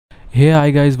Hey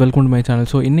hi guys, welcome to my channel.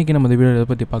 So இன்றைக்கி நம்ம இந்த வீடியோ எதை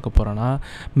பற்றி பார்க்க போகிறோன்னா,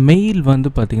 மெயில் வந்து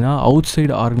பார்த்திங்கன்னா அவுட்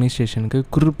சைடு ஆர்கனைசேஷனுக்கு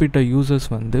குறிப்பிட்ட யூசர்ஸ்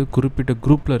வந்து குறிப்பிட்ட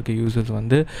குரூப்பில் இருக்க யூசர்ஸ்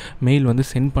வந்து மெயில் வந்து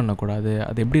சென்ட் பண்ணக்கூடாது,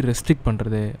 அது எப்படி ரெஸ்ட்ரிக்ட்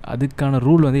பண்ணுறது, அதுக்கான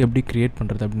ரூல் வந்து எப்படி க்ரியேட்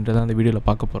பண்ணுறது அப்படின்றத அந்த வீடியோவில்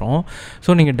பார்க்க போகிறோம்.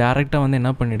 ஸோ நீங்கள் டேரெக்டாக வந்து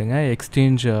என்ன பண்ணிவிடுங்க,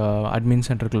 எக்ஸ்சேஞ்ச் அட்மின்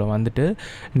சென்டருக்குள்ளே வந்துட்டு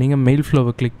நீங்கள் மெயில்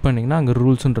ஃப்ளோவை கிளிக் பண்ணிங்கன்னா அங்கே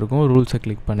ரூல்ஸ்ன்னு இருக்கும். ரூல்ஸை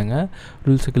கிளிக் பண்ணுங்கள்.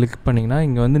 ரூல்ஸை கிளிக் பண்ணிங்கன்னா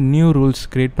இங்கே வந்து நியூ ரூல்ஸ்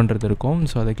க்ரியேட் பண்ணுறது இருக்கும்.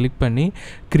 ஸோ அதை கிளிக் பண்ணி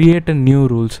க்ரியேட் அ நியூ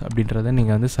ரூல்ஸ் அப்படின்றத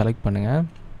நீங்கள் வந்து செலக்ட் பண்ணுங்கள்.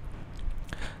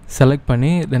 செலக்ட்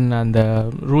பண்ணி தென் அந்த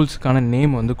ரூல்ஸுக்கான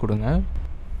நேம் வந்து கொடுங்க.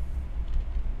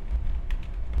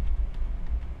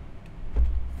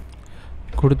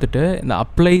 கொடுத்துட்டு இந்த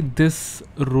அப்ளை திஸ்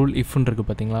ரூல் இஃப்னு இருக்குது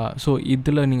பார்த்தீங்களா. ஸோ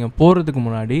இதில் நீங்கள் போகிறதுக்கு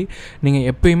முன்னாடி நீங்கள்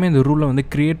எப்போயுமே இந்த ரூலை வந்து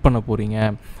க்ரியேட் பண்ண போகிறீங்க,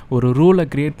 ஒரு ரூலை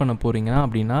க்ரியேட் பண்ண போகிறீங்க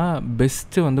அப்படின்னா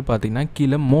பெஸ்ட்டு வந்து பார்த்திங்கன்னா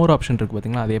கீழே மோர் ஆப்ஷன் இருக்குது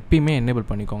பார்த்தீங்களா, அதை எப்பயுமே எனேபிள்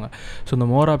பண்ணிக்கோங்க. ஸோ இந்த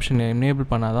மோர் ஆப்ஷன்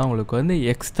எனேபிள் பண்ணால் தான் உங்களுக்கு வந்து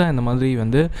எக்ஸ்ட்ரா இந்த மாதிரி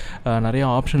வந்து நிறையா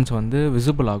ஆப்ஷன்ஸ் வந்து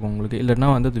விசிபிள் ஆகும் உங்களுக்கு,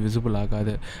 இல்லைன்னா வந்து அது விசிபிள்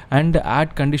ஆகாது. அண்ட்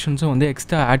ஆட் கண்டிஷன்ஸும் வந்து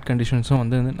எக்ஸ்ட்ரா ஆட் கண்டிஷன்ஸும்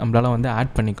வந்து நம்மளால் வந்து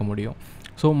ஆட் பண்ணிக்க முடியும்.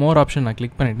 ஸோ மோர் ஆப்ஷன் நான்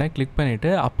கிளிக் பண்ணிவிட்டேன். கிளிக் பண்ணிவிட்டு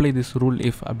அப்ளை திஸ் ரூல்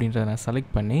இஃப் அப்படின்றத நான்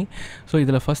செலக்ட் பண்ணி, ஸோ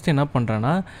இதில் ஃபஸ்ட்டு என்ன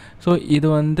பண்ணுறேன்னா, ஸோ இது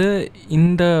வந்து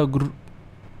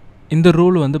இந்த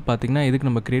ரூல் வந்து பார்த்திங்கன்னா எதுக்கு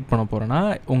நம்ம க்ரியேட் பண்ண போகிறோன்னா,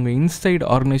 உங்கள் இன்சைட்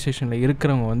ஆர்கனைசேஷனில்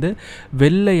இருக்கிறவங்க வந்து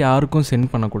வெளில யாருக்கும்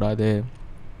சென்ட் பண்ணக்கூடாது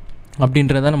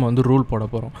அப்படின்றத நம்ம வந்து ரூல் போட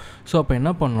போகிறோம். ஸோ அப்போ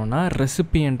என்ன பண்ணோன்னா,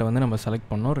 ரெசிபியண்ட்டை வந்து நம்ம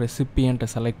செலக்ட் பண்ணோம். ரெசிபியண்ட்டை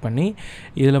செலக்ட் பண்ணி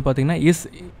இதில் பார்த்திங்கன்னா இஸ்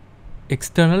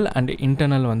எக்ஸ்டர்னல் அண்ட்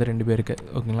இன்டர்னல் வந்து 2 பேருக்கு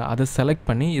ஓகேங்களா, அதை செலக்ட்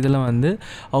பண்ணி இதில் வந்து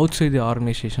அவுட் சைடு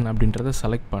ஆர்கனைசேஷன் அப்படின்றத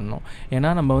செலக்ட் பண்ணோம். ஏன்னா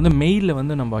நம்ம வந்து மெயிலில்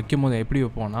வந்து நம்ம வைக்கும் போது எப்படி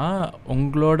வைப்போம்னா,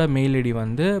 உங்களோட மெயில் ஐடி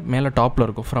வந்து மேலே டாப்பில்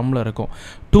இருக்கும், ஃப்ரம்மில் இருக்கும்,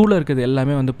 2ல் இருக்கிறது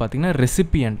எல்லாமே வந்து பார்த்திங்கன்னா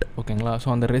ரெசிபியண்ட் ஓகேங்களா. ஸோ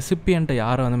அந்த ரெசிபியண்ட்டை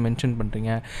யாரை வந்து மென்ஷன்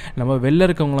பண்ணுறீங்க, நம்ம வெளில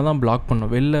இருக்கவங்கள தான் பிளாக்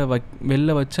பண்ணோம்,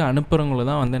 வெளில வச்சு அனுப்புகிறவங்கள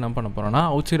தான் வந்து என்ன பண்ண போகிறோம்னா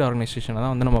அவுட் சைடு ஆர்கனைசேஷனை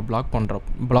தான் வந்து நம்ம பிளாக்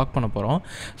பண்ண போகிறோம்.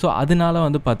 ஸோ அதனால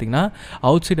வந்து பார்த்திங்கன்னா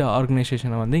அவுட் சைடு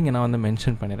ஆர்கனைசேஷனை வந்து இங்கே நான் வந்து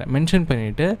மென்ஷன்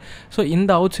பண்ணிவிட்டு, ஸோ இந்த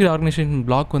அவுட் சைடு ஆர்கனைசேஷன்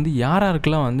பிளாக் வந்து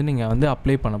யாருக்கெல்லாம் வந்து நீங்கள் வந்து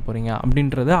அப்ளை பண்ண போகிறீங்க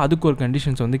அப்படின்றத அதுக்கு ஒரு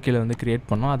கண்டிஷன்ஸ் வந்து கீழே வந்து க்ரியேட்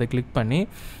பண்ணோம். அதை கிளிக் பண்ணி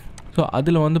ஸோ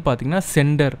அதில் வந்து பார்த்திங்கன்னா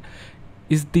சென்டர்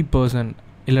இஸ் தி பர்சன்,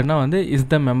 இல்லைனா வந்து is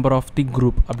the member of the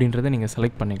group அப்படின்றத நீங்கள்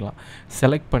செலக்ட் பண்ணிக்கலாம்.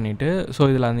 செலக்ட் பண்ணிவிட்டு ஸோ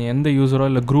இதில் அந்த எந்த யூஸரோ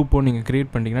இல்லை குரூப்போ நீங்கள் க்ரியேட்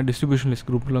பண்ணிட்டீங்கன்னா டிஸ்ட்ரிபியூஷன் லிஸ்ட்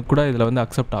குரூப்பில் கூட இதில் வந்து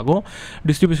அக்செப்ட் ஆகும்.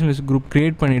 டிஸ்ட்ரிபியூஷன் லிஸ்ட் குரூப்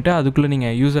க்ரியேட் பண்ணிவிட்டு அதுக்குள்ளே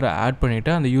நீங்கள் யூஸரை ஆட்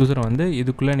பண்ணிவிட்டு அந்த யூஸரை வந்து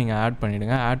இதுக்குள்ளே நீங்கள் ஆட்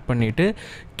பண்ணிவிடுங்க. ஆட் பண்ணிவிட்டு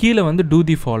கீழே வந்து டூ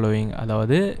தி ஃபாலோவிங்,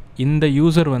 அதாவது இந்த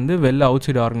யூஸர் வந்து வெளில அவுட்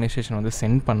சைடு ஆர்கனைசேஷன் வந்து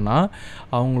சென்ட் பண்ணால்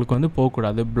அவங்களுக்கு வந்து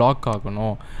போகக்கூடாது, பிளாக்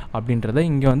ஆகணும் அப்படின்றத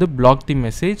இங்கே வந்து black the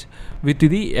message with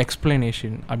the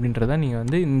explanation அப்படின்றத நீங்கள்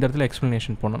வந்து இந்த இடத்துல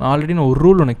எக்ஸ்ப்ளனேஷன் பண்ணணும். ஆல்ரெடி நான் ஒரு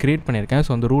ரூல் ஒன்று க்ரியேட் பண்ணியிருக்கேன்.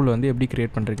 ஸோ அந்த ரூல் வந்து எப்படி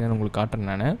க்ரியேட் பண்ணுறீங்கன்னு உங்களுக்கு காட்டுறேன்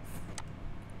நான்.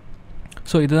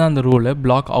 ஸோ இதுதான் அந்த rule,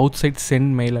 black out side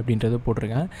send mail அப்படின்றது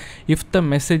போட்டிருக்கேன். If the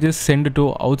message is sent to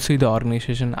out side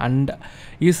organisation and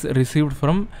is received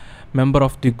from member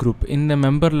of the group, இந்த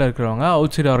மெம்பரில் இருக்கிறவங்க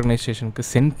அவுட் சைடு ஆர்கனைசேஷனுக்கு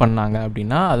சென்ட் பண்ணாங்க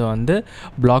அப்படின்னா அது வந்து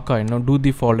பிளாக் ஆகிடணும். டூ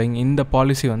தி ஃபாலோயிங், இந்த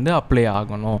பாலிசி வந்து அப்ளை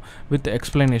ஆகணும் வித்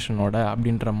எக்ஸ்ப்ளனேஷனோட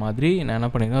அப்படின்ற மாதிரி நான் என்ன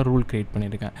பண்ணியிருக்கேன், ரூல் க்ரியேட்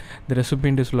பண்ணியிருக்கேன். தி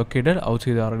recipient is located out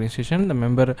side organisation, the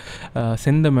member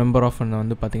send the member of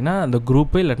வந்து பார்த்திங்கன்னா அந்த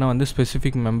குரூப்பு இல்லைனா வந்து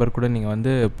ஸ்பெசிஃபிக் மெம்பர் கூட நீங்கள்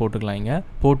வந்து போட்டுக்கலாம். இங்கே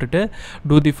போட்டுட்டு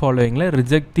two the ஃபாலோயிங்கில்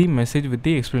reject the message with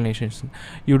the explanations,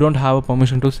 you don't have a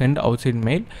permission to send out side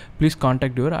mail, please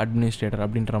contact your administrator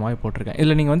அப்படின்ற மாதிரி போட்டிருக்கேன்.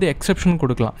 இதில் நீங்கள் வந்து எக்ஸப்ஷன்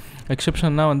கொடுக்கலாம்.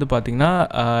 எக்ஸப்ஷன்னா வந்து பார்த்திங்கன்னா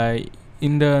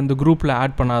இந்த குரூப்பில்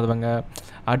ஆட் பண்ணாதவங்க,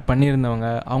 ஆட்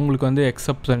பண்ணியிருந்தவங்க அவங்களுக்கு வந்து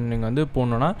எக்ஸப்ஷன் நீங்கள் வந்து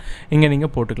போடணுன்னா இங்கே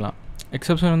நீங்கள் போட்டுக்கலாம்.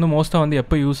 எக்ஸப்ஷன் வந்து மோஸ்ட்டாக வந்து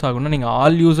எப்போ யூஸ் ஆகும்னா, நீங்கள்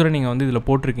ஆல் யூஸரை நீங்கள் வந்து இதில்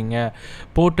போட்டிருக்கீங்க,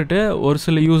 போட்டுட்டு ஒரு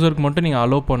சில யூஸருக்கு மட்டும் நீங்கள்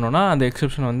அலோவ் பண்ணோன்னா அந்த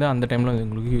எக்ஸப்ஷன் வந்து அந்த டைமில்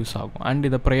உங்களுக்கு யூஸ் ஆகும். அண்ட்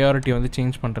இதை ப்ரையாரிட்டி வந்து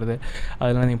சேஞ்ச் பண்ணுறது,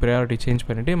 அதெல்லாம் நீங்கள் ப்ரையாரிட்டி சேஞ்ச்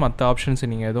பண்ணிவிட்டு மற்ற ஆப்ஷன்ஸ்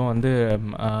நீங்கள் எதுவும் வந்து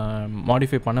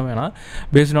மாடிஃபை பண்ண வேணாம்.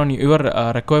 பேஸ்ட் ஆன் யுவர்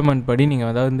ரெக்குவயர்மெண்ட் படி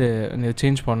நீங்கள் அதாவது இந்த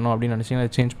சேஞ்ச் பண்ணணும் அப்படின்னு நினச்சிங்கன்னா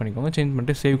அதை சேஞ்ச் பண்ணிக்கோங்க. சேஞ்ச்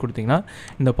பண்ணிட்டு சேவ் கொடுத்தீங்கன்னா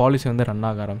இந்த பாலிசி வந்து ரன்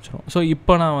ஆக ஆரம்பிச்சிடும். ஸோ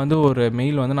இப்போ நான் வந்து ஒரு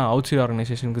மெயில் வந்து நான் அவுட் சைடு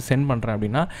ஆர்கனைசேஷனுக்கு சென்ட் பண்ணுறேன்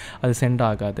அப்படின்னா அது சென்ட்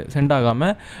ஆகாது. சென்ட்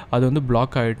ஆகாமல் அது வந்து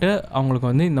பிளாக் ஆகிட்டு அவங்களுக்கு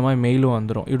வந்து இந்த மாதிரி மெயிலும்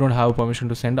வந்துடும், you don't have permission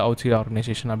to send out side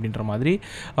organisation அப்படின்ற மாதிரி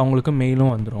அவங்களுக்கு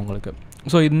மெயிலும் வந்துடும் உங்களுக்கு.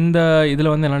 ஸோ இந்த இதில்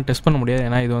வந்து என்னால் டெஸ்ட் பண்ண முடியாது,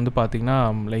 ஏன்னா இது வந்து பார்த்திங்கன்னா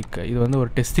லைக் இது வந்து ஒரு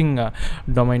டெஸ்டிங்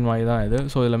டொமைன் மாதிரி தான் இது.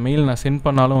 ஸோ இதில் மெயில் நான் சென்ட்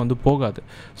பண்ணாலும் வந்து போகாது.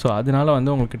 ஸோ அதனால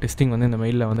வந்து உங்களுக்கு டெஸ்டிங் வந்து இந்த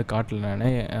மெயிலில் வந்து காட்டல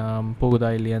நான்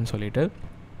போகுதா இல்லையான்னு சொல்லிட்டு.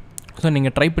 ஸோ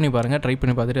நீங்கள் ட்ரை பண்ணி பாருங்கள். ட்ரை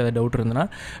பண்ணி பார்த்துட்டு எதாவது டவுட் இருந்ததுன்னா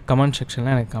கமெண்ட்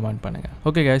செக்ஷனில் எனக்கு கமெண்ட் பண்ணுங்கள்.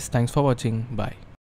 ஓகே கைஸ், தேங்க்ஸ் ஃபார் வாட்சிங், பாய்.